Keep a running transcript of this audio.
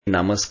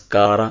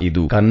ನಮಸ್ಕಾರ.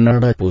 ಇದು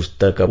ಕನ್ನಡ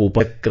ಪುಸ್ತಕ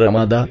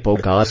ಉಪಕ್ರಮದ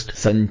ಪಾಡ್ಕಾಸ್ಟ್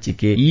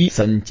ಸಂಚಿಕೆ. ಈ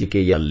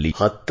ಸಂಚಿಕೆಯಲ್ಲಿ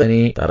 10ನೇ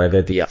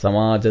ತರಗತಿಯ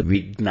ಸಮಾಜ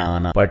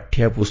ವಿಜ್ಞಾನ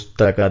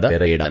ಪಠ್ಯಪುಸ್ತಕದ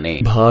 2ನೇ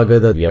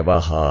ಭಾಗದ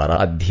ವ್ಯವಹಾರ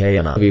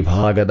ಅಧ್ಯಯನ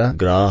ವಿಭಾಗದ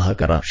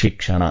ಗ್ರಾಹಕರ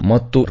ಶಿಕ್ಷಣ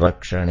ಮತ್ತು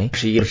ರಕ್ಷಣೆ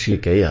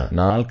ಶೀರ್ಷಿಕೆಯ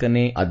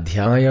 4ನೇ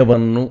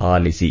ಅಧ್ಯಾಯವನ್ನು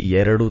ಆಲಿಸಿ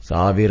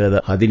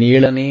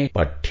 2017ನೇ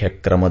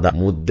ಪಠ್ಯಕ್ರಮದ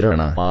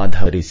ಮುದ್ರಣ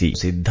ಆಧರಿಸಿ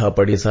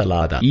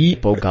ಸಿದ್ಧಪಡಿಸಲಾದ ಈ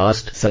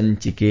ಪಾಡ್ಕಾಸ್ಟ್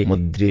ಸಂಚಿಕೆ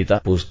ಮುದ್ರಿತ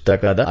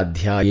ಪುಸ್ತಕದ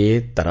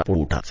ಅಧ್ಯಾಯೇತರ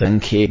ಪುಟ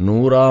ಸಂಖ್ಯೆ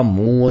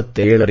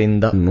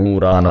 137ರಿಂದ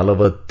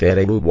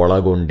 142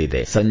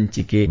 ಒಳಗೊಂಡಿದೆ.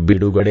 ಸಂಚಿಕೆ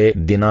ಬಿಡುಗಡೆ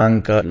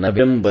ದಿನಾಂಕ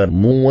ನವೆಂಬರ್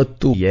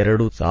 30,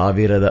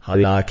 2000.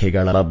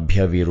 ಇಲಾಖೆಗಳ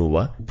ಲಭ್ಯವಿರುವ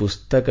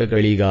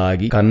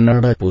ಪುಸ್ತಕಗಳಿಗಾಗಿ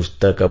ಕನ್ನಡ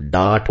ಪುಸ್ತಕ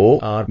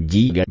 .org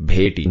ಗೆ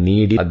ಭೇಟಿ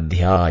ನೀಡಿ.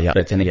 ಅಧ್ಯಾಯ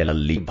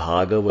ರಚನೆಯಲ್ಲಿ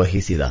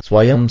ಭಾಗವಹಿಸಿದ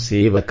ಸ್ವಯಂ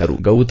ಸೇವಕರು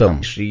ಗೌತಮ್,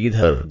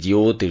 ಶ್ರೀಧರ್,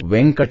 ಜ್ಯೋತಿ,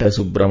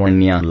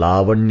 ವೆಂಕಟಸುಬ್ರಹ್ಮಣ್ಯ,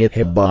 ಲಾವಣ್ಯ,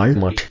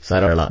 ಹೆಬ್ಬಾಳ್ಮಠ್,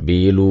 ಸರಳ,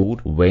 ಬೇಲೂರ್,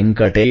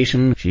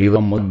 ವೆಂಕಟೇಶನ್,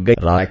 ಶಿವಮೊಗ್ಗ,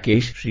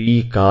 ರಾಕೇಶ್,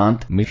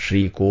 ಶ್ರೀಕಾಂತ್,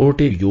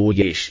 ಮಿಶ್ರಿಕೋಟಿ,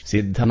 ಯೋಗೇಶ್,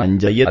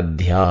 ಸಿದ್ದಂಜಯ್ಯ.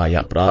 ಅಧ್ಯಾಯ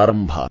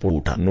ಪ್ರಾರಂಭ.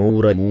 ಪುಟ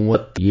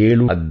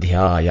 137.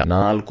 ಅಧ್ಯಾಯ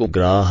 4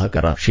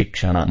 ಗ್ರಾಹಕರ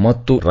ಶಿಕ್ಷಣ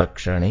ಮತ್ತು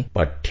ರಕ್ಷಣೆ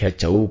ಪಠ್ಯ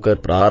ಚೌಕ.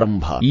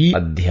 ಪ್ರಾರಂಭ. ಈ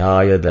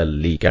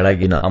ಅಧ್ಯಾಯದಲ್ಲಿ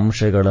ಕೆಳಗಿನ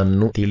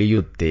ಅಂಶಗಳನ್ನು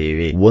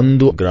ತಿಳಿಯುತ್ತೇವೆ.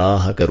 1.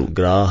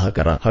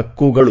 ಗ್ರಾಹಕರ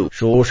ಹಕ್ಕುಗಳು,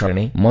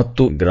 ಶೋಷಣೆ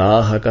ಮತ್ತು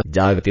ಗ್ರಾಹಕ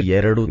ಜಾಗೃತಿ.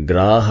 2.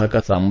 ಗ್ರಾಹಕ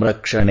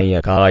ಸಂರಕ್ಷಣೆಯ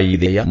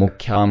ಕಾಯಿದೆಯ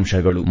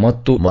ಮುಖ್ಯಾಂಶಗಳು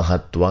ಮತ್ತು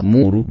ಮಹತ್ವ.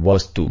 3.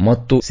 ವಸ್ತು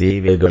ಮತ್ತು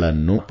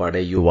ಸೇವೆಗಳನ್ನು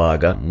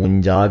ಪಡೆಯುವಾಗ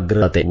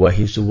ಮುಂಜಾಗ್ರತೆ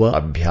ವಹಿಸುವ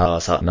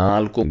ಅಭ್ಯಾಸ.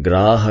 4.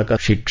 ಗ್ರಾಹಕ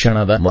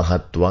ಶಿಕ್ಷಣದ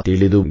ಮಹತ್ವ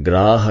ತಿಳಿದು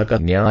ಗ್ರಾಹಕ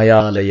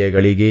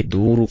ನ್ಯಾಯಾಲಯಗಳಿಗೆ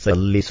ದೂರು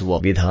ಸಲ್ಲಿಸುವ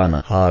ವಿಧಾನ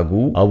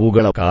ಹಾಗೂ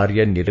ಅವುಗಳ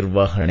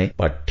ಕಾರ್ಯನಿರ್ವಹಣೆ.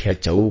 ಪಠ್ಯ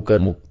ಚೌಕ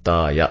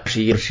ಮುಕ್ತಾಯ.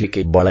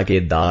 ಶೀರ್ಷಿಕೆ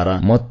ಬಳಕೆದಾರ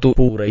ಮತ್ತು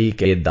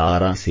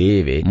ಪೂರೈಕೆದಾರ.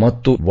 ಸೇವೆ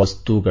ಮತ್ತು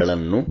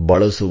ವಸ್ತುಗಳನ್ನು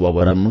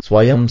ಬಳಸುವವರನ್ನು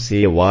ಸ್ವಯಂ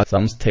ಸೇವಾ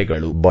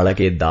ಸಂಸ್ಥೆಗಳು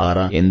ಬಳಕೆದಾರ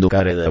ಎಂದು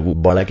ಕರೆದವು.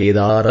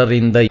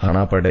 ಬಳಕೆದಾರರಿಂದ ಹಣ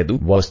ಪಡೆದು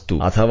ವಸ್ತು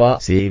ಅಥವಾ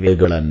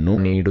ಸೇವೆಗಳನ್ನು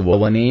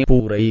ನೀಡುವವನೇ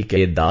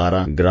ಪೂರೈಕೆದಾರ.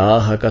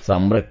 ಗ್ರಾಹಕ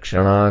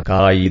ಸಂರಕ್ಷಣಾ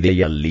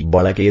ಕಾಯಿದೆಯಲ್ಲಿ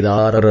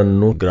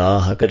ಬಳಕೆದಾರರನ್ನು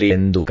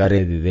ಗ್ರಾಹಕರೆಂದು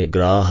ಕರೆದಿದೆ.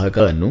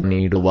 ಗ್ರಾಹಕನು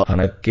ನೀಡುವ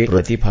ಹಣಕ್ಕೆ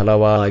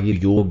ಪ್ರತಿಫಲವಾಗಿ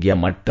ಯೋಗ್ಯ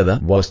ಮಟ್ಟದ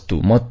ವಸ್ತು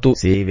ಮತ್ತು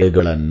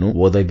ಸೇವೆಗಳನ್ನು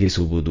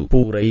ಒದಗಿಸುವುದು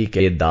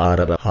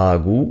ಪೂರೈಕೆದಾರರ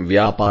ಹಾಗೂ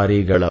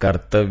ವ್ಯಾಪಾರಿಗಳ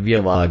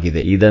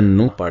ಕರ್ತವ್ಯವಾಗಿದೆ.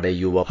 ಇದನ್ನು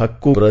ಪಡೆಯುವ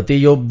ಹಕ್ಕು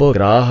ಪ್ರತಿಯೊಬ್ಬ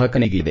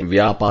ಗ್ರಾಹಕನಿಗಿದೆ.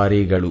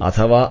 ವ್ಯಾಪಾರಿಗಳು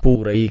ಅಥವಾ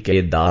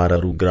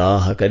ಪೂರೈಕೆದಾರರು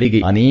ಗ್ರಾಹಕರಿಗೆ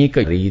ಅನೇಕ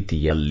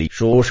ರೀತಿಯಲ್ಲಿ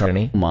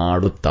ಶೋಷಣೆ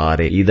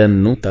ಮಾಡುತ್ತಾರೆ.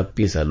 ಇದನ್ನು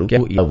ತಪ್ಪಿಸಲು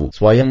ಕೆಲವು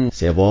ಸ್ವಯಂ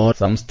ಸೇವಾ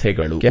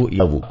ಸಂಸ್ಥೆಗಳು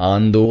ಕೆಲವು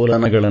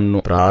ಆಂದೋಲನಗಳನ್ನು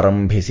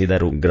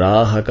ಪ್ರಾರಂಭಿಸಿದರು.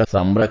 ಗ್ರಾಹಕ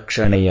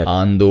ಸಂರಕ್ಷಣೆಯ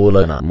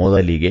ಆಂದೋಲನ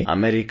ಮೊದಲಿಗೆ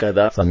ಅಮೆರಿಕದ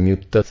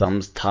ಸಂಯುಕ್ತ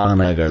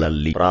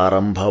ಸಂಸ್ಥಾನಗಳಲ್ಲಿ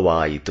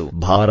ಪ್ರಾರಂಭವಾಯಿತು.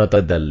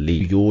 ಭಾರತದಲ್ಲಿ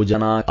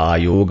ಯೋಜನಾ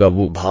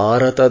ಆಯೋಗವು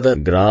ಭಾರತದ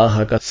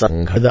ಗ್ರಾಹಕ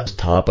ಸಂಘದ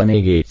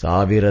ಸ್ಥಾಪನೆಗೆ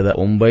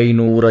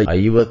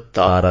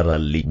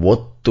 1956ರಲ್ಲಿ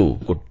ಒತ್ತು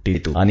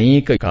ಕೊಟ್ಟಿತು.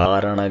 ಅನೇಕ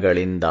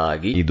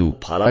ಕಾರಣಗಳಿಂದಾಗಿ ಇದು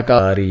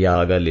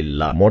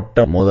ಫಲಕಾರಿಯಾಗಲಿಲ್ಲ. ಮೊಟ್ಟ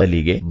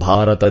ಮೊದಲಿಗೆ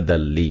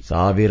ಭಾರತದಲ್ಲಿ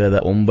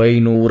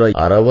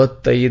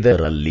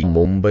 1965ರಲ್ಲಿ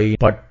ಮುಂಬೈ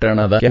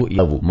ಪಟ್ಟಣದ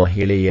ಕೆಲವು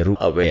ಮಹಿಳೆಯರು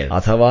ಅವೇರ್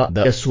ಅಥವಾ the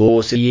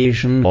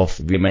association of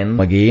women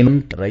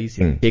against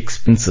rising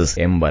expenses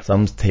ಎಂಬ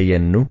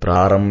ಸಂಸ್ಥೆಯನ್ನು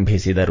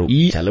ಪ್ರಾರಂಭಿಸಿದರು.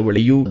 ಈ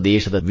ಚಳವಳಿಯು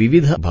ದೇಶದ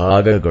ವಿವಿಧ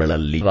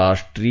ಭಾಗಗಳಲ್ಲಿ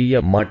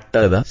ರಾಷ್ಟ್ರೀಯ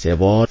ಮಟ್ಟದ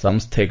ಸೇವಾ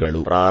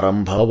ಸಂಸ್ಥೆಗಳು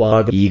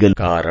ಪ್ರಾರಂಭವಾಗಲು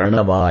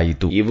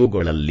ಕಾರಣವಾಯಿತು.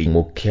 ಇವುಗಳಲ್ಲಿ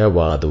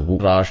ಮುಖ್ಯವಾದವು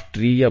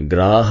ರಾಷ್ಟ್ರೀಯ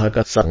ಗ್ರಾಹಕ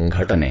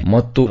ಸಂಘಟನೆ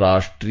ಮತ್ತು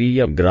ರಾಷ್ಟ್ರೀಯ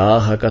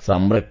ಗ್ರಾಹಕ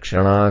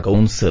ಸಂರಕ್ಷಣಾ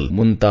ಕೌನ್ಸಿಲ್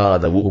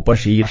ಮುಂತಾದವು.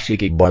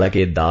 ಉಪಶೀರ್ಷಿಕೆ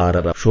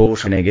ಬಳಕೆದಾರರ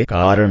ಶೋಷಣೆಗೆ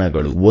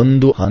ಕಾರಣಗಳು.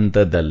 ಒಂದು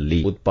ಹಂತದಲ್ಲಿ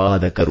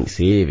ಉತ್ಪಾದಕರು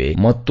ಸೇವೆ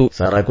ಮತ್ತು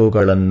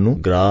ಸರಕುಗಳನ್ನು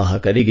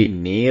ಗ್ರಾಹಕರಿಗೆ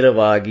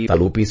ನೇರವಾಗಿ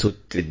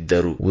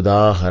ತಲುಪಿಸುತ್ತಿದ್ದರು.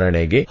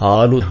 ಉದಾಹರಣೆಗೆ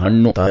ಹಾಲು,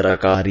 ಹಣ್ಣು,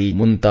 ತರಕಾರಿ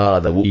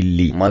ಮುಂತಾದವು.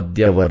 ಇಲ್ಲಿ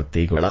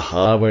ಮಧ್ಯವರ್ತಿಗಳ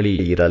ಹಾವಳಿ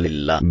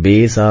ಇರಲಿಲ್ಲ.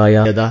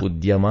 ಬೇಸಾಯದ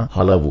ಉದ್ಯಮ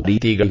ಹಲವು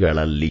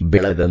ರೀತಿಗಳಲ್ಲಿ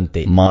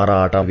ಬೆಳೆದಂತೆ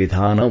ಮಾರಾಟ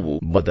ವಿಧಾನವು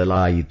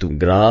ಬದಲಾಯಿತು.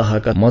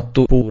 ಗ್ರಾಹಕ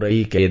ಮತ್ತು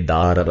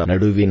ಪೂರೈಕೆದಾರರ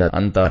ನಡುವಿನ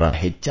ಅಂತರ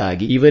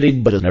ಹೆಚ್ಚಾಗಿ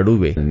ಇವರಿಬ್ಬರ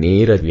ನಡುವೆ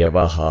ನೇರ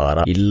ವ್ಯವಹಾರ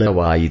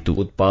ಇಲ್ಲವಾಯಿತು.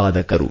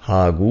 ಉತ್ಪಾದಕರು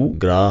ಹಾಗೂ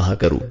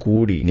ಗ್ರಾಹಕರು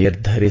ಕೂಡಿ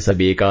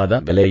ನಿರ್ಧರಿಸಬೇಕಾದ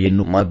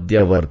ಬೆಲೆಯನ್ನು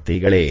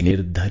ಮಧ್ಯವರ್ತಿಗಳೇ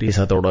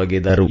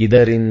ನಿರ್ಧರಿಸತೊಡಗಿದರು.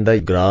 ಇದರಿಂದ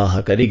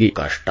ಗ್ರಾಹಕರಿಗೆ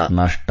ಕಷ್ಟ,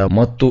 ನಷ್ಟ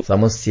ಮತ್ತು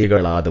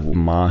ಸಮಸ್ಯೆಗಳಾದವು.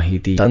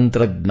 ಮಾಹಿತಿ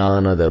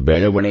ತಂತ್ರಜ್ಞಾನದ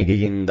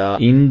ಬೆಳವಣಿಗೆಯಿಂದ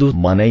ಇಂದು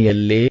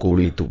ಮನೆಯಲ್ಲೇ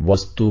ಕುಳಿತು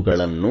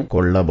ವಸ್ತುಗಳನ್ನು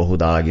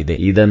ಕೊಳ್ಳಬಹುದಾಗಿದೆ.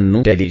 ಇದನ್ನು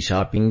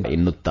ಟೆಲಿಶಾಪಿಂಗ್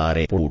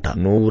ಎನ್ನುತ್ತಾರೆ. ಪುಟ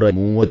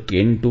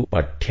 138.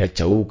 ಪಠ್ಯ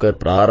ಚೌಕ.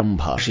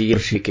 ಪ್ರಾರಂಭ.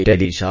 ಶೀರ್ಷಿಕೆ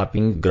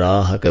ಟೆಲಿಶಾಪಿಂಗ್.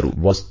 ಗ್ರಾಹಕರು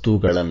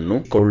ವಸ್ತುಗಳನ್ನು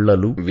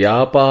ಕೊಳ್ಳಲು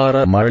ವ್ಯಾಪಾರ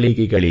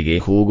ಮಳಿಗೆಗಳಿಗೆ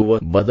ಹೋಗುವ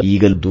ಬದಲು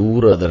ಈಗ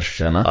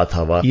ದೂರದರ್ಶನ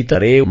ಅಥವಾ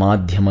ಇತರೆ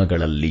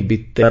ಮಾಧ್ಯಮಗಳಲ್ಲಿ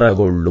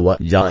ಬಿತ್ತರಗೊಳ್ಳುವ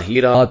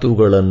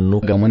ಜಾಹೀರಾತುಗಳನ್ನು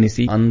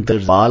ಗಮನಿಸಿ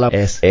ಅಂತರ್ಜಾಲ,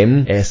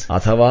 SMS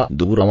ಅಥವಾ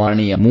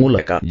ದೂರವಾಣಿಯ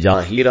ಮೂಲಕ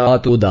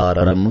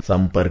ಜಾಹೀರಾತುದಾರರನ್ನು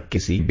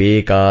ಸಂಪರ್ಕಿಸಿ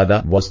ಬೇಕಾದ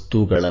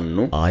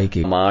ವಸ್ತುಗಳನ್ನು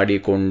ಆಯ್ಕೆ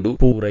ಮಾಡಿಕೊಂಡು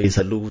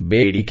ಪೂರೈಸಲು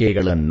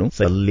ಬೇಡಿಕೆಗಳನ್ನು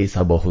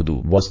ಸಲ್ಲಿಸಬಹುದು.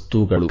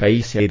 ವಸ್ತುಗಳು ಕೈ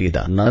ಸೇರಿ ತೀರಿದ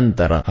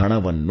ನಂತರ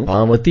ಹಣವನ್ನು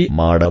ಪಾವತಿ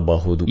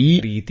ಮಾಡಬಹುದು. ಈ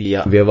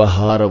ರೀತಿಯ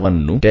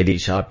ವ್ಯವಹಾರವನ್ನು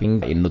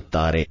ಟೆಲಿಶಾಪಿಂಗ್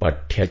ಎನ್ನುತ್ತಾರೆ.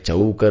 ಪಠ್ಯ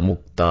ಚೌಕ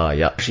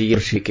ಮುಕ್ತಾಯ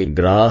ಶೀರ್ಷಿಕೆ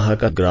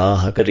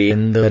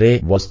ಗ್ರಾಹಕರೆಂದರೆ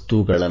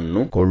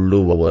ವಸ್ತುಗಳನ್ನು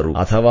ಕೊಳ್ಳುವವರು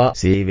ಅಥವಾ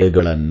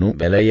ಸೇವೆಗಳನ್ನು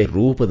ಬೆಲೆಯ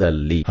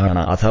ರೂಪದಲ್ಲಿ ಹಣ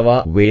ಅಥವಾ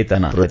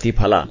ವೇತನ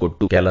ಪ್ರತಿಫಲ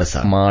ಕೊಟ್ಟು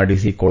ಕೆಲಸ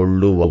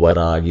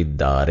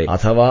ಮಾಡಿಸಿಕೊಳ್ಳುವವರಾಗಿದ್ದಾರೆ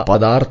ಅಥವಾ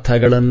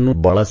ಪದಾರ್ಥಗಳನ್ನು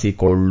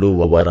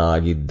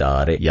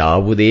ಬಳಸಿಕೊಳ್ಳುವವರಾಗಿದ್ದಾರೆ.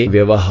 ಯಾವುದೇ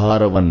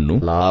ವ್ಯವಹಾರವನ್ನು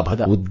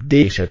ಲಾಭದ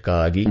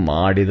ಉದ್ದೇಶಕ್ಕಾಗಿ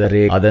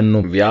ಮಾಡಿದರೆ ಅದನ್ನು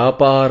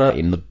ವ್ಯಾಪಾರ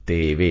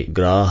ಎನ್ನುತ್ತೇವೆ.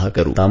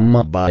 ಗ್ರಾಹಕರು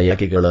ತಮ್ಮ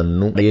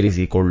ಬಯಕೆಗಳನ್ನು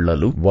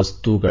ಈಡೇರಿಸಿಕೊಳ್ಳಲು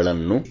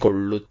ವಸ್ತುಗಳನ್ನು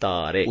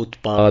ಕೊಳ್ಳುತ್ತಾರೆ.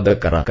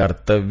 ಉತ್ಪಾದಕರ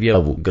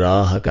ಕರ್ತವ್ಯವು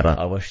ಗ್ರಾಹಕರ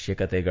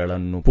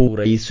ಅವಶ್ಯಕತೆಗಳನ್ನು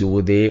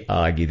ಪೂರೈಸುವುದೇ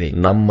ಆಗಿದೆ.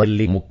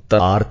 ನಮ್ಮಲ್ಲಿ ಮುಕ್ತ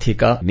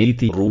ಆರ್ಥಿಕ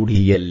ನೀತಿ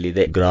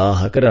ರೂಢಿಯಲ್ಲಿದೆ.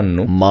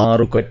 ಗ್ರಾಹಕರನ್ನು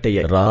ಮಾರುಕಟ್ಟೆಯ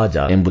ರಾಜ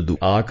ಎಂಬುದು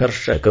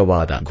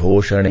ಆಕರ್ಷಕವಾದ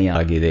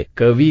ಘೋಷಣೆಯಾಗಿದೆ.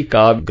 ಕವಿ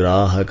ಕಾವ್ಯ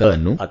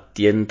ಗ್ರಾಹಕನು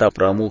ಅತ್ಯಂತ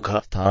ಪ್ರಮುಖ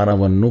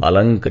ಸ್ಥಾನವನ್ನು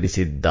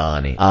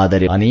ಅಲಂಕರಿಸಿದ್ದಾನೆ.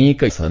 ಆದರೆ ಅನೇಕ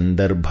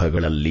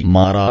ಸಂದರ್ಭಗಳಲ್ಲಿ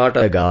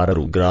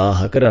ಮಾರಾಟಗಾರರು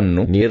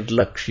ಗ್ರಾಹಕರನ್ನು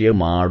ನಿರ್ಲಕ್ಷ್ಯ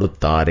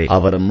ಮಾಡುತ್ತಾರೆ,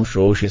 ಅವರನ್ನು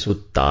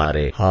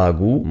ಶೋಷಿಸುತ್ತಾರೆ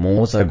ಹಾಗೂ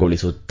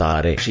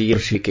ಮೋಸಗೊಳಿಸುತ್ತಾರೆ.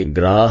 ಶೀರ್ಷಿಕೆ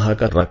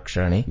ಗ್ರಾಹಕ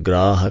ರಕ್ಷಣೆ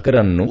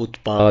ಗ್ರಾಹಕರನ್ನು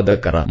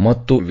ಉತ್ಪಾದಕರ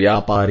ಮತ್ತು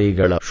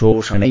ವ್ಯಾಪಾರಿಗಳ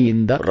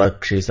ಶೋಷಣೆಯಿಂದ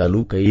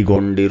ರಕ್ಷಿಸಲು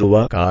ಕೈಗೊಂಡಿರುವ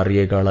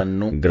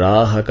ಕಾರ್ಯಗಳನ್ನು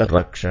ಗ್ರಾಹಕ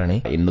ರಕ್ಷಣೆ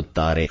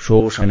ಎನ್ನುತ್ತಾರೆ.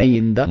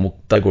 ಶೋಷಣೆಯಿಂದ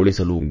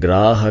ಮುಕ್ತಗೊಳಿಸಲು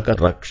ಗ್ರಾಹಕ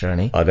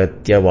ರಕ್ಷಣೆ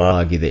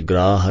ಅಗತ್ಯವಾಗಿದೆ.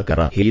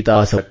 ಗ್ರಾಹಕರ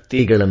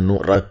ಹಿತಾಸಕ್ತಿಗಳನ್ನು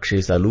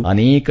ರಕ್ಷಿಸಲು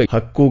ಅನೇಕ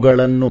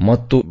ಹಕ್ಕುಗಳನ್ನು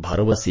ಮತ್ತು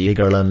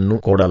ಭರವಸೆಗಳನ್ನು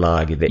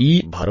ಕೊಡಲಾಗಿದೆ. ಈ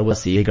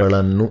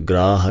ಭರವಸೆಗಳನ್ನು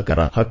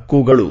ಗ್ರಾಹಕರ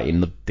ಹಕ್ಕುಗಳು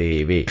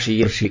ಎನ್ನುತ್ತೇವೆ.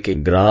 ಶೀರ್ಷಿಕೆ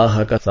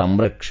ಗ್ರಾಹಕ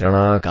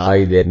ಸಂರಕ್ಷಣಾ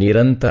ಕಾಯ್ದೆ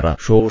ನಿರಂತರ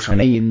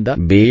ಶೋಷಣೆಯಿಂದ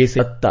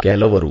ಬೇಸತ್ತ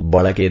ಕೆಲವರು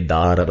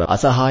ಬಳಕೆದಾರರ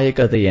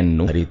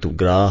ಅಸಹಾಯಕತೆಯನ್ನು ಅರಿತು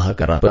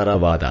ಗ್ರಾಹಕರ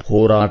ಪರವಾದ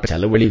ಹೋರಾಟ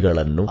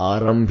ಚಳವಳಿಗಳನ್ನು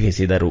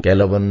ಆರಂಭಿಸಿದರು.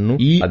 ಕೆಲವನ್ನು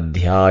ಈ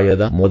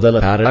ಅಧ್ಯಾಯದ ಮೊದಲ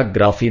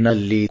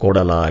ಪ್ಯಾರಾಗ್ರಾಫಿನಲ್ಲಿ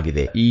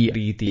ಕೊಡಲಾಗಿದೆ. ಈ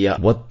ರೀತಿಯ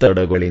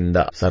ಒತ್ತಡಗಳಿಂದ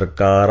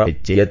ಸರ್ಕಾರ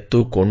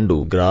ಎಚ್ಚೆತ್ತುಕೊಂಡು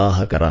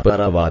ಗ್ರಾಹಕರ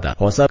ಪರವಾದ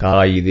ಹೊಸ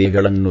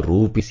ಕಾಯಿದೆಗಳನ್ನು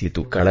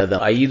ರೂಪಿಸಿತು. ಕಳೆದ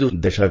 5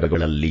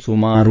 ದಶಕಗಳಲ್ಲಿ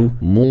ಸುಮಾರು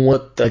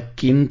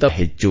 30ಕ್ಕಿಂತ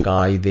ಹೆಚ್ಚು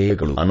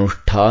ಕಾಯ್ದೆಗಳು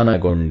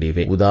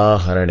ಅನುಷ್ಠಾನಗೊಂಡಿವೆ.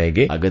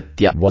 ಉದಾಹರಣೆಗೆ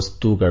ಅಗತ್ಯ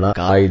ವಸ್ತುಗಳ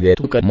ಕಾಯ್ದೆ,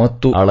 ತೂಕ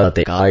ಮತ್ತು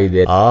ಅಳತೆ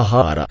ಕಾಯ್ದೆ,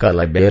 ಆಹಾರ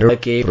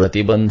ಕಲಬೆರಕೆ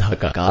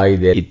ಪ್ರತಿಬಂಧಕ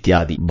ಕಾಯ್ದೆ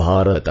ಇತ್ಯಾದಿ.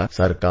 ಭಾರತ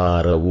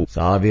ಸರ್ಕಾರವು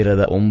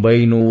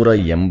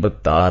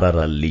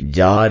 1986ರಲ್ಲಿ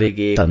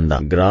ಜಾರಿಗೆ ತಂದ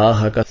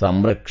ಗ್ರಾಹಕ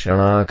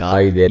ಸಂರಕ್ಷಣಾ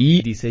ಕಾಯ್ದೆ ಈ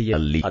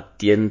ದಿಸೆಯಲ್ಲಿ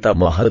ಅತ್ಯಂತ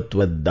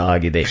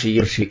ಮಹತ್ವದ್ದಾಗಿದೆ.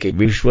 ಶೀರ್ಷಿಕೆ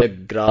ವಿಶ್ವ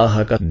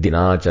ಗ್ರಾಹಕ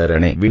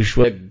ದಿನಾಚರಣೆ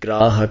ವಿಶ್ವ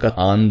ಗ್ರಾಹಕ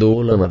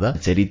ಆಂದೋಲನದ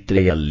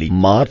ಚರಿತ್ರೆಯಲ್ಲಿ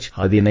ಮಾರ್ಚ್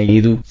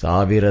 15,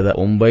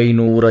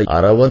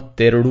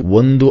 1962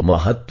 ಒಂದು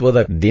ಮಹತ್ವದ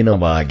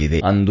ದಿನವಾಗಿದೆ.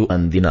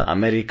 ಅಂದಿನ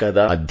ಅಮೆರಿಕದ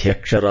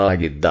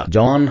ಅಧ್ಯಕ್ಷರಾಗಿದ್ದ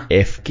ಜಾನ್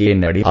ಎಫ್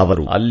ಕೆನೆಡಿ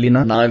ಅವರು ಅಲ್ಲಿನ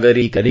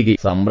ನಾಗರಿಕರಿಗೆ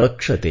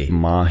ಸಂರಕ್ಷತೆ,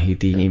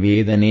 ಮಾಹಿತಿ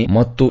ನಿವೇದನೆ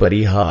ಮತ್ತು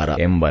ಪರಿಹಾರ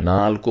ಎಂಬ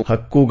 4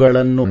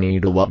 ಹಕ್ಕುಗಳನ್ನು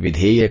ನೀಡುವ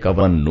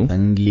ವಿಧೇಯಕವನ್ನು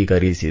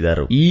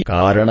ಅಂಗೀಕರಿಸಿದರು. ಈ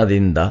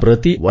ಕಾರಣದಿಂದ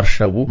ಪ್ರತಿ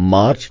ವರ್ಷವೂ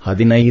ಮಾರ್ಚ್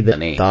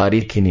 15ನೇ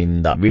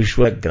ತಾರೀಖಿನಿಂದ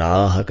ವಿಶ್ವ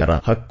ಗ್ರಾಹಕರ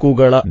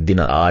ಹಕ್ಕುಗಳ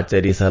ದಿನ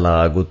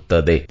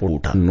ಆಚರಿಸಲಾಗುತ್ತದೆ.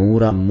 ಪುಟ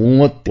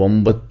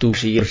 139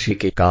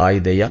 ಶೀರ್ಷಿಕೆ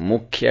ಕಾಯ್ದೆಯ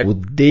ಮುಖ್ಯ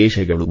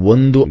ಉದ್ದೇಶಗಳು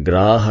 1.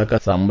 ಗ್ರಾಹಕ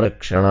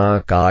ಸಂರಕ್ಷಣಾ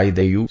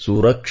ಕಾಯ್ದೆಯು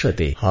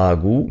ಸುರಕ್ಷತೆ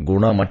ಹಾಗೂ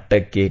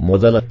ಗುಣಮಟ್ಟಕ್ಕೆ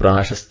ಮೊದಲ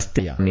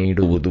ಪ್ರಾಶಸ್ತ್ಯ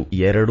ನೀಡುವುದು.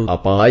 2.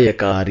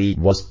 ಅಪಾಯಕಾರಿ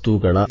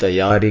ವಸ್ತುಗಳ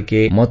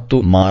ತಯಾರಿಕೆ ಮತ್ತು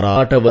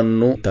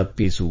ಮಾರಾಟವನ್ನು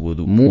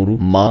ತಪ್ಪಿಸುವುದು. 3.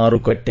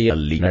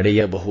 ಮಾರುಕಟ್ಟೆಯಲ್ಲಿ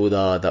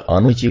ನಡೆಯಬಹುದಾದ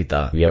ಅನುಚಿತ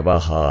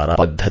ವ್ಯವಹಾರ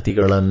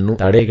ಪದ್ಧತಿಗಳನ್ನು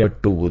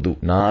ತಡೆಗಟ್ಟುವುದು.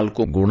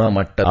 4.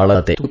 ಗುಣಮಟ್ಟ,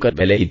 ಅಳತೆ, ತೂಕ,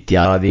 ಬೆಲೆ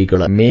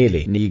ಇತ್ಯಾದಿಗಳ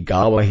ಮೇಲೆ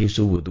ನಿಗಾ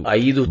ವಹಿಸುವುದು.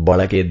 5.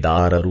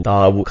 ಬಳಕೆದಾರರು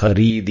ತಾವು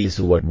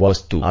ಖರೀದಿಸುವ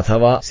ವಸ್ತು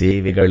ಅಥವಾ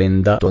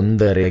ಸೇವೆಗಳಿಂದ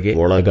ತೊಂದರೆಗೆ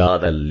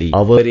ಒಳಗಾದಲ್ಲಿ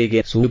ಅವರಿಗೆ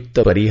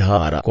ಸೂಕ್ತ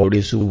ಪರಿಹಾರ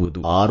ಕೊಡಿಸುವುದು.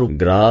 6.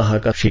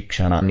 ಗ್ರಾಹಕ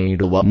ಶಿಕ್ಷಣ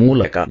ನೀಡುವ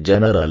ಮೂಲಕ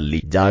ಜನರಲ್ಲಿ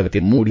ಜಾಗೃತಿ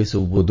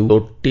ಮೂಡಿಸುವುದು.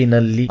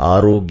 ಒಟ್ಟಿನಲ್ಲಿ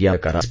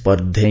ಆರೋಗ್ಯಕರ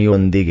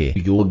ಸ್ಪರ್ಧೆಯೊಂದಿಗೆ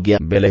ಯೋಗ್ಯ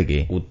ಬೆಲೆಗೆ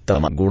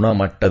ಉತ್ತಮ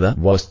ಗುಣಮಟ್ಟದ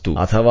ವಸ್ತು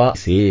ಅಥವಾ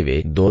ಸೇವೆ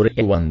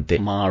ದೊರೆಯುವಂತೆ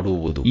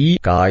ಮಾಡುವುದು ಈ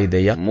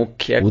ಕಾಯ್ದೆಯ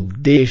ಮುಖ್ಯ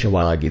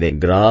ಉದ್ದೇಶವಾಗಿದೆ.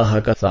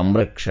 ಗ್ರಾಹಕ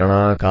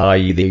ಸಂರಕ್ಷಣಾ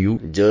ಕಾಯ್ದೆಯು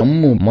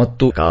ಜಮ್ಮು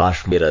ಮತ್ತು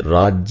ಕಾಶ್ಮೀರ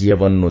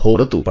ರಾಜ್ಯವನ್ನು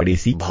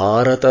ಹೊರತುಪಡಿಸಿ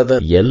ಭಾರತದ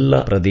ಎಲ್ಲ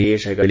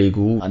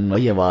ಪ್ರದೇಶಗಳಿಗೂ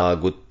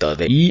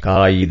ಅನ್ವಯವಾಗುತ್ತದೆ. ಈ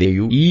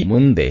ಕಾಯ್ದೆಯು ಈ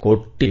ಮುಂದೆ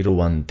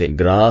ಕೊಟ್ಟಿರುವಂತೆ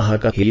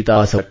ಗ್ರಾಹಕ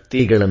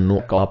ಹಿತಾಸಕ್ತಿಗಳನ್ನು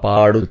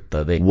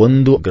ಕಾಪಾಡುತ್ತದೆ.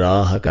 1.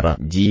 ಗ್ರಾಹಕರ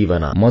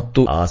ಜೀವನ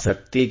ಮತ್ತು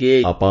ಆಸಕ್ತಿಗೆ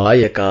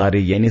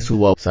ಅಪಾಯಕಾರಿ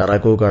ಎನಿಸುವ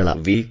ಸರಕುಗಳ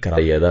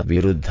ವಿಕ್ರಯದ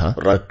ವಿರುದ್ಧ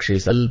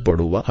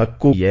ರಕ್ಷಿಸಲ್ಪಡುವ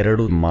ಹಕ್ಕು.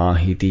 2.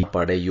 ಮಾಹಿತಿ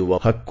ಪಡೆಯುವ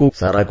ಹಕ್ಕು,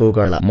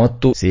 ಸರಕುಗಳ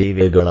ಮತ್ತು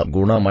ಸೇವೆಗಳ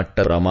ಗುಣಮಟ್ಟ,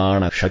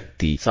 ಪ್ರಮಾಣ,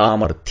 ಶಕ್ತಿ,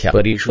 ಸಾಮರ್ಥ್ಯ,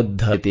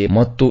 ಪರಿಶುದ್ಧತೆ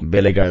ಮತ್ತು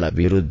ಬೆಲೆಗಳ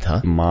ವಿರುದ್ಧ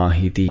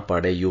ಮಾಹಿತಿ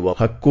ಪಡೆಯುವ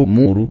ಹಕ್ಕು.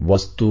 3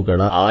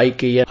 ವಸ್ತುಗಳ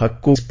ಆಯ್ಕೆಯ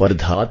ಹಕ್ಕು.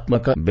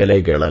 ಸ್ಪರ್ಧಾತ್ಮಕ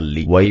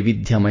ಬೆಲೆಗಳಲ್ಲಿ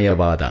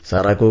ವೈವಿಧ್ಯಮಯವಾದ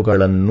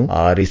ಸರಕುಗಳನ್ನು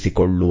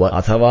ಆರಿಸಿಕೊಳ್ಳುವ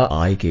ಅಥವಾ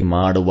ಆಯ್ಕೆ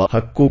ಮಾಡುವ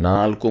ಹಕ್ಕು.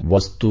 4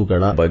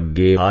 ವಸ್ತುಗಳ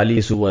ಬಗ್ಗೆ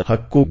ಆಲಿಸುವ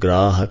ಹಕ್ಕು.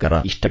 ಗ್ರಾಹಕರ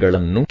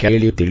ಇಷ್ಟಗಳನ್ನು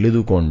ಕೇಳಿ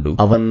ತಿಳಿದುಕೊಂಡು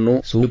ಅವನ್ನು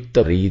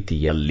ಸೂಕ್ತ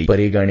ರೀತಿಯಲ್ಲಿ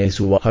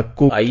ಪರಿಗಣಿಸುವ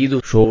ಹಕ್ಕು.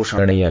 5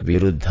 ಶೋಷಣೆಯ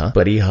ವಿರುದ್ಧ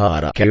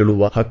ಪರಿಹಾರ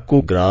ಕೇಳುವ ಹಕ್ಕು.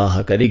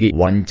 ಗ್ರಾಹಕರಿಗೆ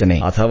ವಂಚನೆ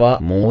ಅಥವಾ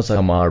ಮೋಸ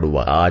ಮಾಡುವ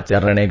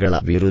ಆಚರಣೆಗಳ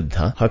ವಿರುದ್ಧ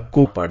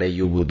ಹಕ್ಕು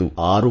ಪಡೆಯುವುದು.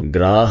 6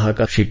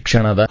 ಗ್ರಾಹಕ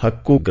ಶಿಕ್ಷಣದ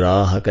ಹಕ್ಕು.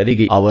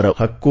 ಗ್ರಾಹಕರಿಗೆ ಅವರ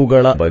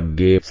ಹಕ್ಕುಗಳ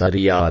ಬಗ್ಗೆ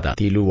ಸರಿಯಾದ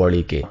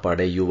ತಿಳುವಳಿಕೆ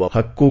ಪಡೆಯುವ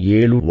ಹಕ್ಕು.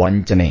 7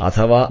 ವಂಚನೆ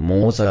ಅಥವಾ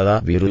ಮೋಸದ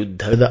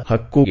ವಿರುದ್ಧದ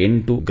ಹಕ್ಕು.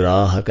 8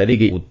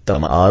 ಗ್ರಾಹಕರಿಗೆ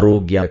ಉತ್ತಮ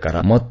ಆರೋಗ್ಯಕರ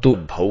ಮತ್ತು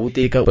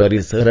ಭೌತಿಕ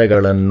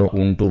ಪರಿಸರಗಳನ್ನು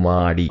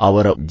ಉಂಟುಮಾಡಿ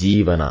ಅವರ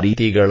ಜೀವನ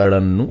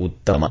ರೀತಿಗಳನ್ನು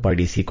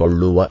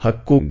ಉತ್ತಮಪಡಿಸಿಕೊಳ್ಳುವ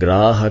ಹಕ್ಕು.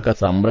 ಗ್ರಾಹಕ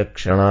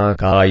ಸಂರಕ್ಷಣಾ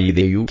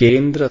ಕಾಯಿದೆಯು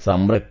ಕೇಂದ್ರ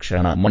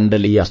ಸಂರಕ್ಷಣಾ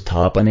ಮಂಡಳಿಯ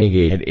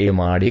ಸ್ಥಾಪನೆಗೆ ಎಡೆ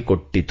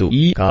ಮಾಡಿಕೊಟ್ಟಿತು.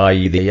 ಈ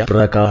ಕಾಯಿದೆಯ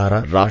ಪ್ರಕಾರ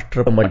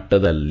ರಾಷ್ಟ್ರ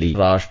ಮಟ್ಟದಲ್ಲಿ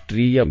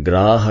ರಾಷ್ಟ್ರೀಯ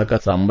ಗ್ರಾಹಕ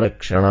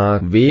ಸಂರಕ್ಷಣಾ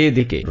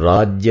ವೇದಿಕೆ,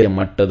 ರಾಜ್ಯ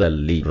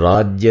ಮಟ್ಟದಲ್ಲಿ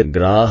ರಾಜ್ಯ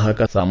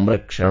ಗ್ರಾಹಕ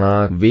ಸಂರಕ್ಷಣಾ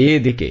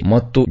ವೇದಿಕೆ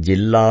ಮತ್ತು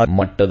ಜಿಲ್ಲಾ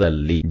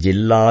ಮಟ್ಟದಲ್ಲಿ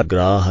ಜಿಲ್ಲಾ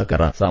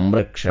ಗ್ರಾಹಕರ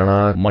ಸಂರಕ್ಷಣಾ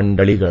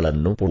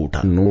ಮಂಡಳಿಗಳನ್ನು ಪುಟ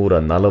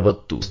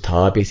 140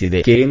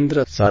 ಸ್ಥಾಪಿಸಿದೆ. ಕೇಂದ್ರ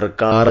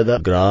ಸರ್ಕಾರದ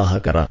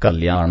ಗ್ರಾಹಕರ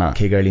ಕಲ್ಯಾಣ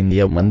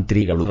ಇಲಾಖೆಗಳಿಂದ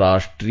ಮಂತ್ರಿಗಳು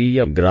ರಾಷ್ಟ್ರೀಯ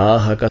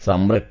ಗ್ರಾಹಕ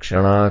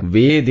ಸಂರಕ್ಷಣಾ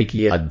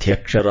ವೇದಿಕೆಯ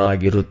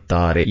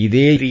ಅಧ್ಯಕ್ಷರಾಗಿರುತ್ತಾರೆ.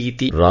 ಇದೇ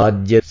ರೀತಿ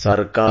ರಾಜ್ಯ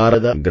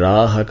ಸರ್ಕಾರದ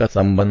ಗ್ರಾಹಕ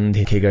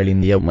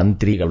ಸಂಬಂಧಿಗಳಿಂದ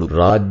ಮಂತ್ರಿಗಳು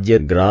ರಾಜ್ಯ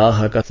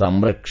ಗ್ರಾಹಕ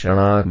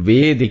ಸಂರಕ್ಷಣಾ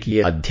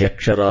ವೇದಿಕೆಯ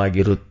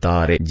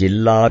ಅಧ್ಯಕ್ಷರಾಗಿರುತ್ತಾರೆ.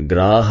 ಜಿಲ್ಲಾ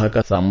ಗ್ರಾಹಕ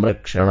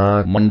ಸಂರಕ್ಷಣಾ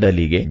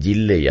ಮಂಡಳಿಗೆ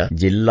ಜಿಲ್ಲೆಯ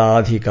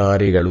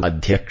ಜಿಲ್ಲಾಧಿಕಾರಿಗಳು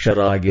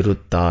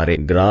ಅಧ್ಯಕ್ಷರಾಗಿರುತ್ತಾರೆ.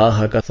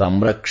 ಗ್ರಾಹಕ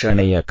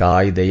ಸಂರಕ್ಷಣೆಯ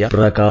ಕಾಯ್ದೆಯ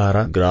ಪ್ರಕಾರ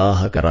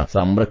ಗ್ರಾಹಕರ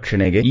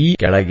ಸಂರಕ್ಷಣೆಗೆ ಈ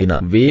ಕೆಳಗಿನ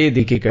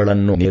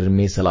ವೇದಿಕೆಗಳನ್ನು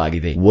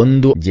ನಿರ್ಮಿಸಲಾಗಿದೆ.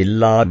 1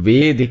 ಜಿಲ್ಲಾ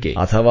ವೇದಿಕೆ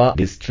ಅಥವಾ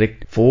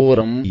ಡಿಸ್ಟ್ರಿಕ್ಟ್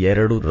ಫೋರಂ.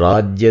 2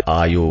 ರಾಜ್ಯ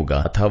ಆಯೋಗ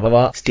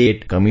ಅಥವಾ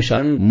ಸ್ಟೇಟ್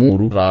ಕಮಿಷನ್.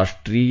 3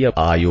 ರಾಷ್ಟ್ರೀಯ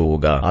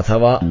ಆಯೋಗ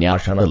ಅಥವಾ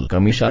ನ್ಯಾಷನಲ್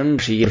ಕಮಿಷನ್.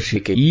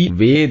 ಶೀರ್ಷಿಕೆ ಈ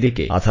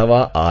ವೇದಿಕೆ ಅಥವಾ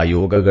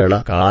ಆಯೋಗಗಳ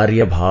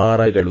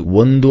ಕಾರ್ಯಭಾರಗಳು.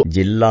 1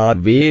 ಜಿಲ್ಲಾ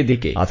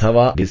ವೇದಿಕೆ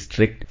ಅಥವಾ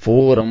ಡಿಸ್ಟ್ರಿಕ್ಟ್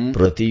ಫೋರಂ.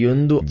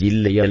 ಪ್ರತಿಯೊಂದು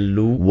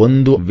ಜಿಲ್ಲೆಯಲ್ಲೂ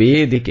ಒಂದು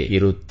ವೇದಿಕೆ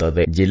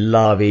ಇರುತ್ತದೆ.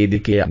 ಜಿಲ್ಲಾ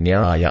ವೇದಿಕೆಯ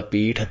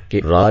ನ್ಯಾಯಪೀಠಕ್ಕೆ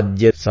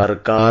ರಾಜ್ಯ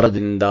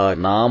ಸರ್ಕಾರದಿಂದ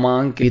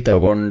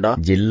ನಾಮಾಂಕಿತಗೊಂಡ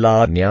ಜಿಲ್ಲಾ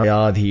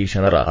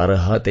ನ್ಯಾಯಾಧೀಶರ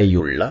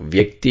ಅರ್ಹತೆಯುಳ್ಳ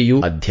ವ್ಯಕ್ತಿಯು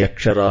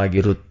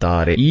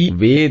ಅಧ್ಯಕ್ಷರಾಗಿರುತ್ತಾರೆ. ಈ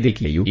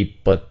ವೇದಿಕೆಯು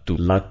 20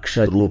 ಲಕ್ಷ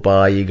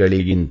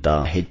ರೂಪಾಯಿಗಳಿಗಿಂತ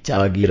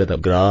ಹೆಚ್ಚಾಗಿರದ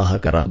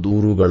ಗ್ರಾಹಕರ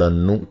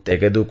ದೂರುಗಳನ್ನು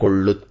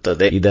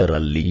ತೆಗೆದುಕೊಳ್ಳುತ್ತದೆ.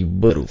 ಇದರಲ್ಲಿ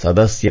 2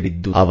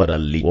 ಸದಸ್ಯರಿದ್ದು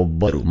ಅವರಲ್ಲಿ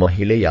ಒಬ್ಬರು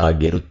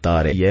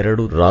ಮಹಿಳೆಯಾಗಿರುತ್ತಾರೆ.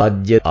 2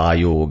 ರಾಜ್ಯ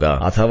ಆಯೋಗ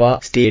ಅಥವಾ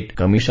ಸ್ಟೇಟ್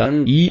ಕಮಿಷನ್.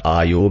 ಈ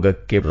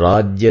ಆಯೋಗಕ್ಕೆ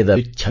ರಾಜ್ಯದ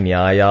ಉಚ್ಚ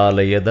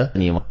ನ್ಯಾಯಾಲಯದ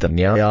ನಿವೃತ್ತ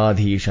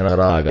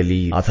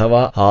ನ್ಯಾಯಾಧೀಶರಾಗಲಿ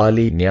ಅಥವಾ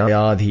ಹಾಲಿ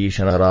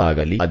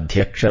ನ್ಯಾಯಾಧೀಶರಾಗಲಿ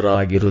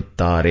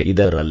ಅಧ್ಯಕ್ಷರಾಗಿರುತ್ತಾರೆ.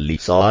 ಇದರಲ್ಲಿ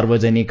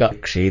ಸಾರ್ವಜನಿಕ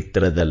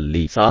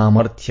ಕ್ಷೇತ್ರದಲ್ಲಿ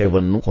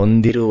ಸಾಮರ್ಥ್ಯವನ್ನು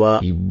ಹೊಂದಿರುವ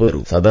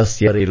 2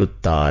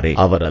 ಸದಸ್ಯರಿರುತ್ತಾರೆ.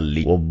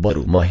 ಅವರಲ್ಲಿ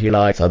ಒಬ್ಬರು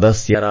ಮಹಿಳಾ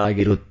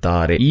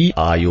ಸದಸ್ಯರಾಗಿರುತ್ತಾರೆ. ಈ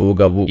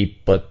ಆಯೋಗವು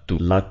 20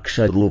 ಲಕ್ಷ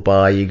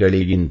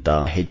ರೂಪಾಯಿಗಳಿಗಿಂತ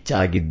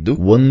ಹೆಚ್ಚಾಗಿದ್ದು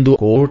 1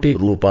 ಕೋಟಿ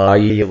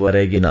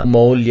ರೂಪಾಯಿಯವರೆಗಿನ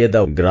ಮೌಲ್ಯದ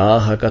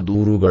ಗ್ರಾಹಕ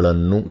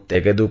ದೂರುಗಳನ್ನು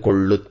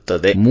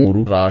ತೆಗೆದುಕೊಳ್ಳುತ್ತದೆ.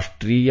 3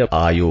 ರಾಷ್ಟ್ರೀಯ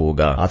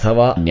ಆಯೋಗ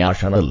ಅಥವಾ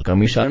ನ್ಯಾಷನಲ್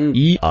ಕಮಿಷನ್.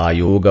 ಈ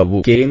ಆಯೋಗವು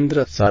ಕೇಂದ್ರ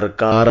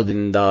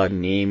ಸರ್ಕಾರದಿಂದ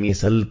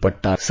ನೇಮಿಸಲ್ಪಟ್ಟ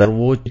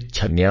ಸರ್ವೋಚ್ಚ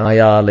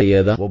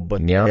ನ್ಯಾಯಾಲಯದ ಒಬ್ಬ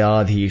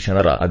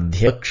ನ್ಯಾಯಾಧೀಶರ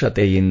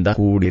ಅಧ್ಯಕ್ಷತೆಯಿಂದ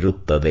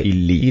ಕೂಡಿರುತ್ತದೆ.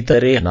 ಇಲ್ಲಿ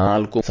ಇತರೆ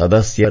 4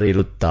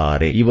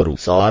 ಸದಸ್ಯರಿರುತ್ತಾರೆ. ಇವರು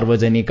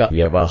ಸಾರ್ವಜನಿಕ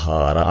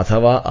ವ್ಯವಹಾರ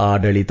ಅಥವಾ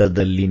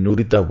ಆಡಳಿತದಲ್ಲಿ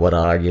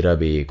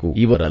ನುರಿತವರಾಗಿರಬೇಕು.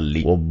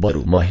 ಇವರಲ್ಲಿ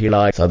ಒಬ್ಬರು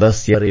ಮಹಿಳಾ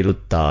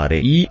ಸದಸ್ಯರಿರುತ್ತಾರೆ.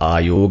 ಈ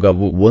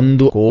ಆಯೋಗವು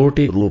 1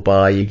 ಕೋಟಿ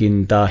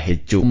ರೂಪಾಯಿಗಿಂತ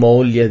ಹೆಚ್ಚು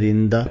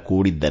ಮೌಲ್ಯದಿಂದ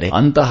ಕೂಡಿದ್ದರೆ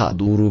ಅಂತಹ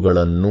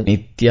ದೂರುಗಳನ್ನು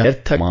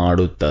ಇತ್ಯರ್ಥ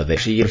ಮಾಡುತ್ತದೆ.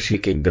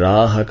 ಶೀರ್ಷಿಕೆ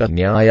ಗ್ರಾಹಕ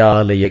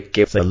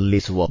ನ್ಯಾಯಾಲಯಕ್ಕೆ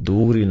ಸಲ್ಲಿಸುವ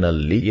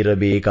ದೂರಿನಲ್ಲಿ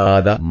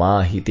ಇರಬೇಕಾದ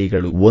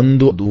ಮಾಹಿತಿಗಳು.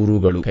 1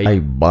 ದೂರುಗಳು ಕೈ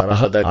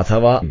ಬರಹದ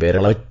ಅಥವಾ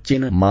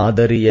ಬೆರಳಚ್ಚಿನ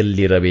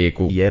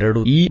ಮಾದರಿಯಲ್ಲಿರಬೇಕು.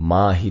 2 ಈ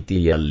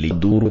ಮಾಹಿತಿಯಲ್ಲಿ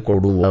ದೂರು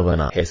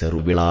ಕೊಡುವವನ ಹೆಸರು,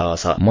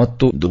 ವಿಳಾಸ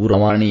ಮತ್ತು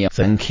ದೂರವಾಣಿಯ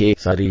ಸಂಖ್ಯೆ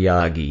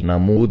ಸರಿಯಾಗಿ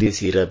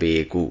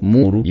ನಮೂದಿಸಿರಬೇಕು.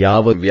 3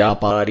 ಯಾವ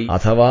ವ್ಯಾಪಾರಿ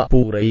ಅಥವಾ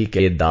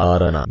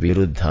ಪೂರೈಕೆದಾರನ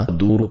ವಿರುದ್ಧ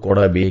ದೂರು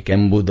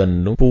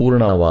ಕೊಡಬೇಕೆಂಬುದನ್ನು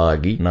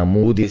ಪೂರ್ಣವಾಗಿ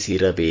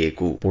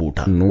ನಮೂದಿಸಿರಬೇಕು. ಪುಟ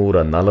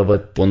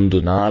 141.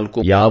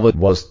 4 ಯಾವ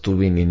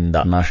ವಸ್ತುವಿನಿಂದ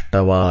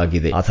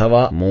ನಷ್ಟವಾಗಿದೆ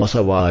ಅಥವಾ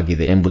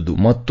ಮೋಸವಾಗಿದೆ ಎಂಬುದು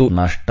ಮತ್ತು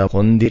ನಷ್ಟ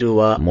ಹೊಂದಿರುವ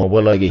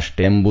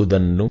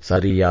ಮೊಬಲಗೆಷ್ಟೆಂಬುದನ್ನು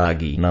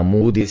ಸರಿಯಾಗಿ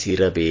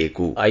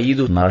ನಮೂದಿಸಿರಬೇಕು.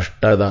 5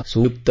 ನಷ್ಟದ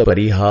ಸೂಕ್ತ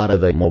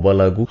ಪರಿಹಾರದ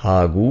ಮೊಬಲಗು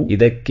ಹಾಗೂ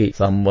ಇದಕ್ಕೆ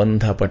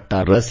ಸಂಬಂಧಪಟ್ಟ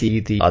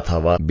ರಸೀತಿ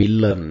ಅಥವಾ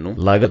ಬಿಲ್ಲನ್ನು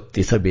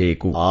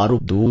ಲಗತ್ತಿಸಬೇಕು. 6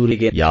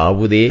 ದೂರಿಗೆ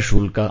ಯಾವುದೇ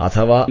ಶುಲ್ಕ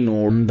ಅಥವಾ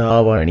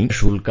ನೋಂದಾವಣಿ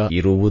ಶುಲ್ಕ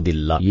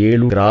ಇರುವುದಿಲ್ಲ.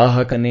 7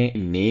 ಗ್ರಾಹಕನೇ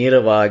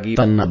ನೇರವಾಗಿ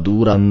ತನ್ನ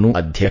ದೂರನ್ನು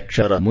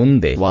ಅಧ್ಯಕ್ಷರ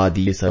ಮುಂದೆ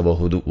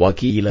ವಾದಿಸಬಹುದು.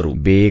 ವಕೀಲರು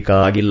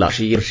ಬೇಕಾಗಿಲ್ಲ.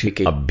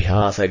 ಶೀರ್ಷಿಕೆ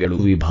ಅಭ್ಯಾಸಗಳು.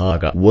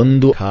 ವಿಭಾಗ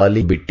 1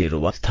 ಖಾಲಿ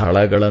ಬಿಟ್ಟಿರುವ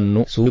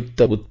ಸ್ಥಳಗಳನ್ನು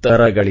ಸೂಕ್ತ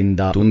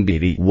ಉತ್ತರಗಳಿಂದ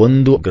ತುಂಬಿರಿ.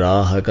 1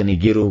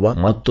 ಗ್ರಾಹಕನಿಗಿರುವ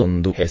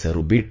ಮತ್ತೊಂದು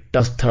ಹೆಸರು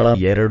ಬಿಟ್ಟ ಸ್ಥಳ.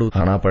 2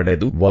 ಹಣ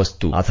ಪಡೆದು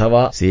ವಸ್ತು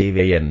ಅಥವಾ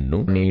ಸೇವೆಯನ್ನು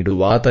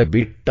ನೀಡುವಾತ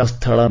ಬಿಟ್ಟ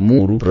ಸ್ಥಳ.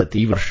 3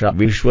 ಪ್ರತಿ ವರ್ಷ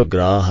ವಿಶ್ವ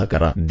ಗ್ರಾಹಕ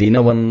ಗ್ರಾಹಕರ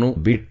ದಿನವನ್ನು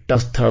ಬಿಟ್ಟ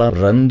ಸ್ಥಳ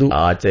ರಂದು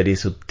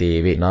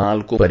ಆಚರಿಸುತ್ತೇವೆ.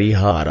 4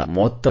 ಪರಿಹಾರ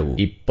ಮೊತ್ತವು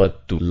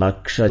 20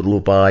 ಲಕ್ಷ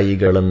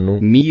ರೂಪಾಯಿಗಳನ್ನು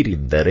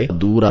ಮೀರಿದ್ದರೆ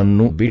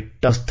ದೂರನ್ನು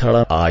ಬಿಟ್ಟ ಸ್ಥಳ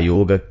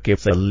ಆಯೋಗಕ್ಕೆ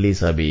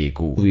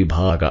ಸಲ್ಲಿಸಬೇಕು.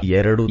 ವಿಭಾಗ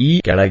 2 ಈ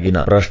ಕೆಳಗಿನ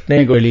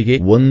ಪ್ರಶ್ನೆಗಳಿಗೆ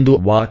ಒಂದು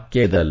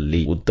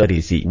ವಾಕ್ಯದಲ್ಲಿ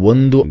ಉತ್ತರಿಸಿ.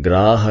 1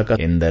 ಗ್ರಾಹಕ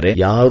ಎಂದರೆ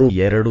ಯಾರು?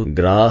 2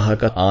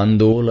 ಗ್ರಾಹಕ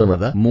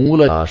ಆಂದೋಲನದ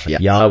ಮೂಲ ಆಶಯ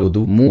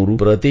ಯಾವುದು? 3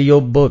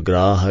 ಪ್ರತಿಯೊಬ್ಬ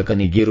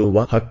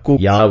ಗ್ರಾಹಕನಿಗಿರುವ ಹಕ್ಕು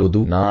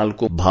ಯಾವುದು?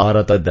 4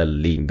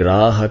 ಭಾರತದಲ್ಲಿ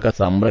ಗ್ರಾಹಕ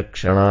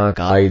ಸಂರಕ್ಷಣಾ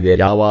ಕಾಯ್ದೆ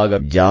ಯಾವಾಗ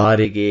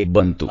ಜಾರಿಗೆ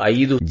ಬಂತು?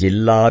 5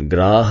 ಜಿಲ್ಲಾ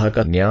ಗ್ರಾಹಕ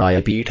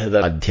ನ್ಯಾಯಪೀಠದ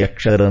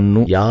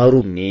ಅಧ್ಯಕ್ಷರನ್ನು ಯಾರು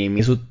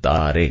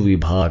ನೇಮಿಸುತ್ತಾರೆ?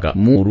 ವಿಭಾಗ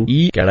 3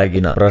 ಈ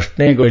ಕೆಳಗಿನ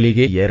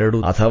ಪ್ರಶ್ನೆಗಳಿಗೆ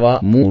 2 ಅಥವಾ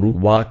 3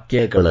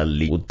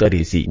 ವಾಕ್ಯಗಳಲ್ಲಿ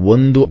ಉತ್ತರಿಸಿ.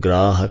 1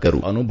 ಗ್ರಾಹಕರು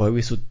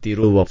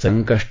ಅನುಭವಿಸುತ್ತಿರುವ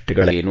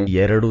ಸಂಕಷ್ಟಗಳೇನು?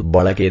 2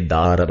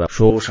 ಬಳಕೆದಾರರ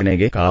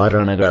ಶೋಷಣೆಗೆ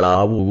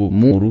ಕಾರಣಗಳಾವುವು?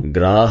 3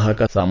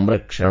 ಗ್ರಾಹಕ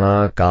ಸಂರಕ್ಷಣಾ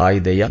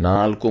ಕಾಯ್ದೆಯ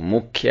 4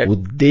 ಮುಖ್ಯ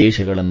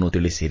ಉದ್ದೇಶಗಳನ್ನು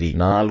ತಿಳಿಸಿರಿ.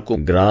 4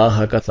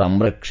 ಗ್ರಾಹಕ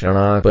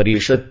ಸಂರಕ್ಷಣಾ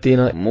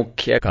ಪರಿಷತ್ತಿನ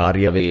ಮುಖ್ಯ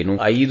ಕಾರ್ಯವೇನು?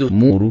 5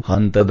 3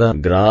 ಹಂತದ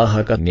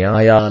ಗ್ರಾಹಕ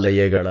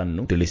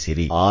ನ್ಯಾಯಾಲಯಗಳನ್ನು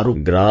ತಿಳಿಸಿರಿ. 6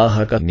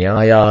 ಗ್ರಾಹಕ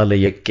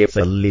ನ್ಯಾಯಾಲಯಕ್ಕೆ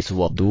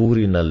ಸಲ್ಲಿಸುವ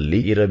ದೂರಿನಲ್ಲಿ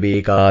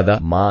ಇರಬೇಕಾದ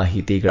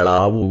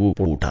ಮಾಹಿತಿಗಳಾವುವು?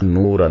 ಪುಟ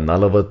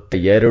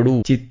 142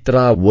 ಚಿತ್ರ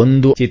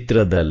 1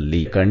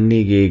 ಚಿತ್ರದಲ್ಲಿ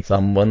ಕಣ್ಣಿಗೆ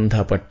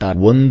ಸಂಬಂಧಪಟ್ಟ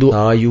ಒಂದು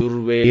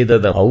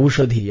ಆಯುರ್ವೇದದ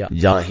ಔಷಧಿಯ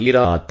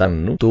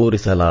ಜಾಹೀರಾತನ್ನು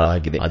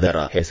ತೋರಿಸಲಾಗಿದೆ. ಅದರ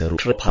ಹೆಸರು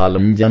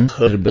ಶ್ರೀಫಾಲಂಜನ್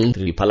ಹರ್ಬಲ್.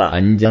 ತ್ರಿಫಲ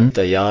ಅಂಜನ್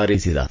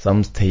ತಯಾರಿಸಿದ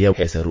ಸಂಸ್ಥೆಯ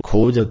ಹೆಸರು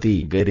ಜ್ಯೋತಿ.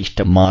 ಗರಿಷ್ಠ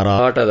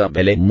ಮಾರಾಟದ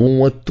ಬೆಲೆ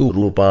 30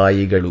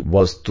 ರೂಪಾಯಿಗಳು.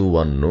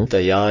 ವಸ್ತುವನ್ನು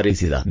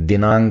ತಯಾರಿಸಿದ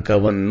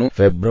ದಿನಾಂಕವನ್ನು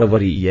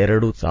ಫೆಬ್ರವರಿ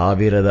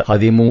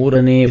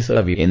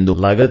 2013 ಎಂದು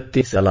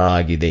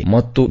ಲಗತ್ತಿಸಲಾಗಿದೆ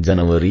ಮತ್ತು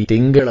ಜನವರಿ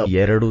ತಿಂಗಳ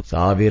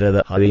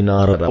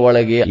 2016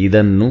 ಒಳಗೆ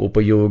ಇದನ್ನು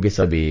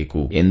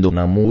ಉಪಯೋಗಿಸಬೇಕು ಎಂದು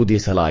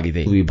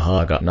ನಮೂದಿಸಲಾಗಿದೆ.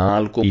 ವಿಭಾಗ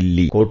 4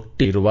 ಇಲ್ಲಿ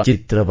ಕೊಟ್ಟಿರುವ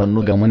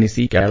ಚಿತ್ರವನ್ನು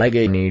ಗಮನಿಸಿ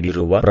ಕೆಳಗೆ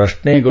ನೀಡಿರುವ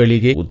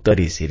ಪ್ರಶ್ನೆಗಳಿಗೆ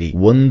ಉತ್ತರಿಸಿರಿ.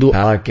 1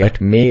 ಪ್ಯಾಕೆಟ್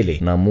ಮೇಲೆ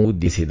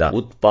ನಮೂದಿಸಿದ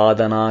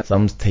ಉತ್ಪಾದನಾ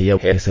ಸಂಸ್ಥೆಯ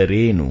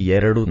ಹೆಸರೇನು?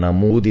 2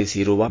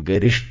 ನಮೂದಿಸಿರುವ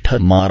ಗರಿಷ್ಠ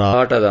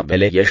ಮಾರಾಟದ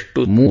ಬೆಲೆ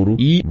ಎಷ್ಟು? 3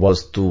 ಈ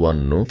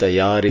ವಸ್ತುವನ್ನು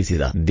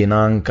ತಯಾರಿಸಿದ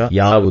ದಿನಾಂಕ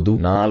ಯಾವುದು?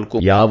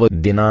 4 ಯಾವ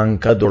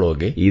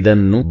ದಿನಾಂಕದೊಳಗೆ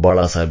ಇದನ್ನು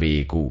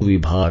ಬಳಸಬೇಕು?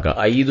 ವಿಭಾಗ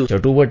 5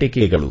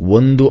 ಚಟುವಟಿಕೆಗಳು.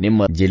 1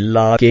 ನಿಮ್ಮ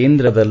ಜಿಲ್ಲಾ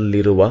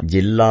ಕೇಂದ್ರದಲ್ಲಿರುವ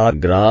ಜಿಲ್ಲಾ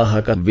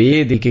ಗ್ರಾಹಕ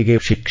ವೇದಿಕೆಗೆ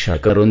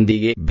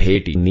ಶಿಕ್ಷಕರೊಂದಿಗೆ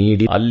ಭೇಟಿ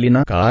ನೀಡಿ ಅಲ್ಲಿನ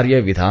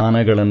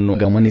ಕಾರ್ಯವಿಧಾನಗಳನ್ನು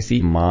ಗಮನಿಸಿ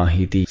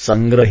ಮಾಹಿತಿ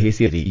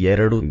ಸಂಗ್ರಹಿಸಿರಿ.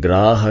 2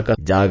 ಗ್ರಾಹಕ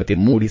ಜಾಗೃತಿ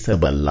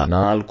ಮೂಡಿಸಬಲ್ಲ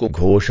 4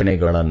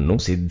 ಘೋಷಣೆಗಳನ್ನು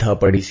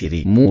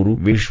ಸಿದ್ಧಪಡಿಸಿರಿ. 3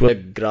 ವಿಶ್ವ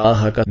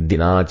ಗ್ರಾಹಕ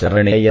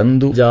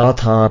ದಿನಾಚರಣೆಯಂದು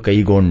ಜಾಥಾ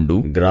ಕೈಗೊಂಡು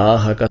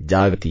ಗ್ರಾಹಕ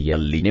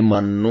ಜಾಗೃತಿಯಲ್ಲಿ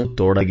ನಿಮ್ಮನ್ನು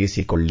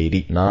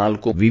ತೊಡಗಿಸಿಕೊಳ್ಳಿರಿ.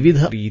 4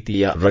 ವಿವಿಧ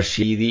ರೀತಿಯ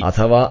ರಶೀದಿ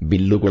ಅಥವಾ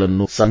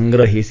ಬಿಲ್ಲುಗಳನ್ನು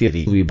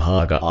ಸಂಗ್ರಹಿಸಿರಿ.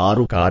 ವಿಭಾಗ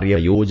 6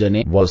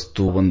 ಕಾರ್ಯಯೋಜನೆ.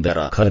 ವಸ್ತುವೊಂದರ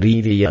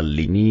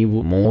ಖರೀದಿಯಲ್ಲಿ ನೀವು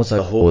ಮೋಸ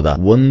ಹೋದ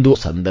ಒಂದು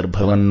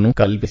ಸಂದರ್ಭವನ್ನು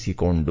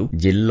ಕಲ್ಪಿಸಿಕೊಂಡು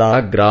ಜಿಲ್ಲಾ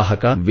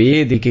ಗ್ರಾಹಕ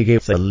ವೇದಿಕೆಗೆ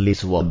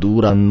ಸಲ್ಲಿಸುವ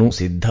ದೂರನ್ನು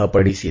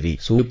ಸಿದ್ಧಪಡಿಸಿರಿ.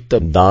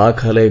 ಸೂಕ್ತ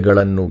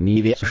ದಾಖಲೆಗಳನ್ನು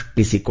ನೀವೇ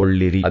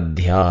ಸೃಷ್ಟಿಸಿಕೊಳ್ಳಿರಿ.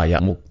 ಅಧ್ಯಾಯ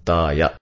ಮುಕ್ತಾಯ.